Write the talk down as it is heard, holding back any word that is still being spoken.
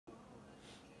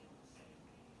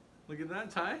Look at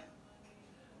that, Ty.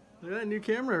 Look at that new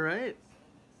camera, right?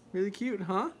 Really cute,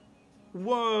 huh?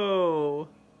 Whoa!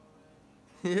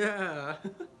 Yeah!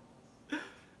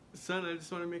 Son, I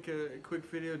just want to make a quick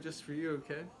video just for you,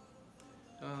 okay?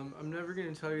 I'm never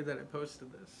going to tell you that I posted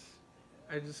this.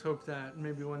 I just hope that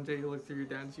maybe one day you'll look through your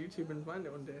dad's YouTube and find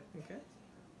it one day, okay?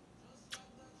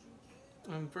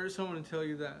 First I want to tell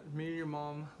you that me and your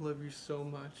mom love you so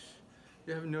much.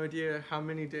 You have no idea how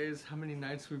many days, how many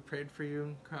nights we prayed for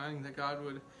you, crying that God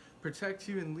would protect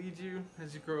you and lead you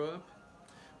as you grow up.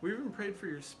 We even prayed for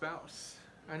your spouse.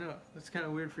 I know, that's kind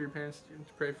of weird for your parents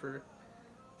to pray for,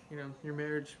 you know, your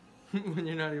marriage when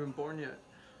you're not even born yet.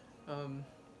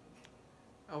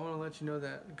 I want to let you know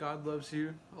that God loves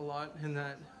you a lot and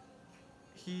that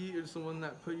He is the one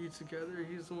that put you together.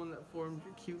 He's the one that formed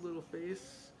your cute little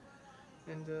face.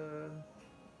 And,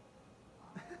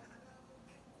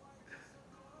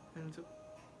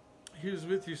 He is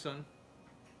with you, son.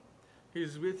 He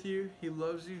is with you. He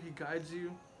loves you. He guides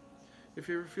you. If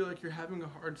you ever feel like you're having a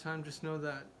hard time, just know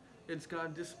that it's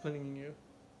God disciplining you.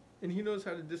 And He knows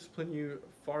how to discipline you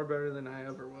far better than I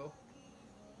ever will.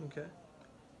 Okay?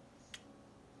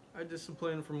 I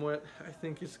discipline from what I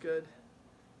think is good.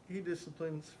 He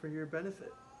disciplines for your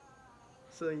benefit,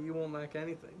 so that you won't lack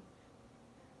anything.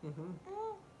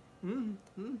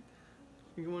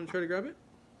 You want to try to grab it?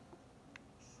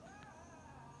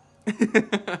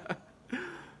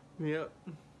 Yep.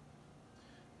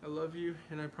 I love you,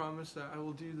 and I promise that I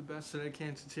will do the best that I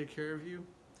can to take care of you.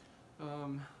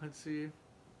 Let's see.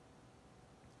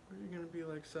 What are you going to be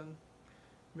like, son?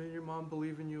 Me and your mom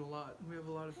believe in you a lot. We have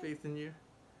a lot of faith in you.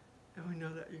 And we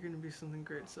know that you're going to be something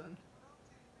great, son.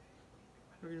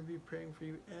 We're going to be praying for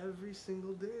you every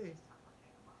single day.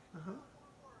 Do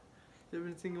you have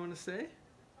anything you want to say?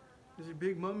 It's your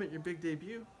big moment, your big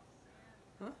debut.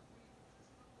 Huh?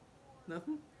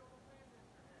 Nothing?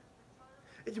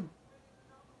 Hey, you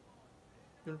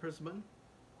want to press the button?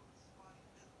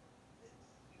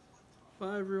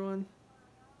 Bye, everyone.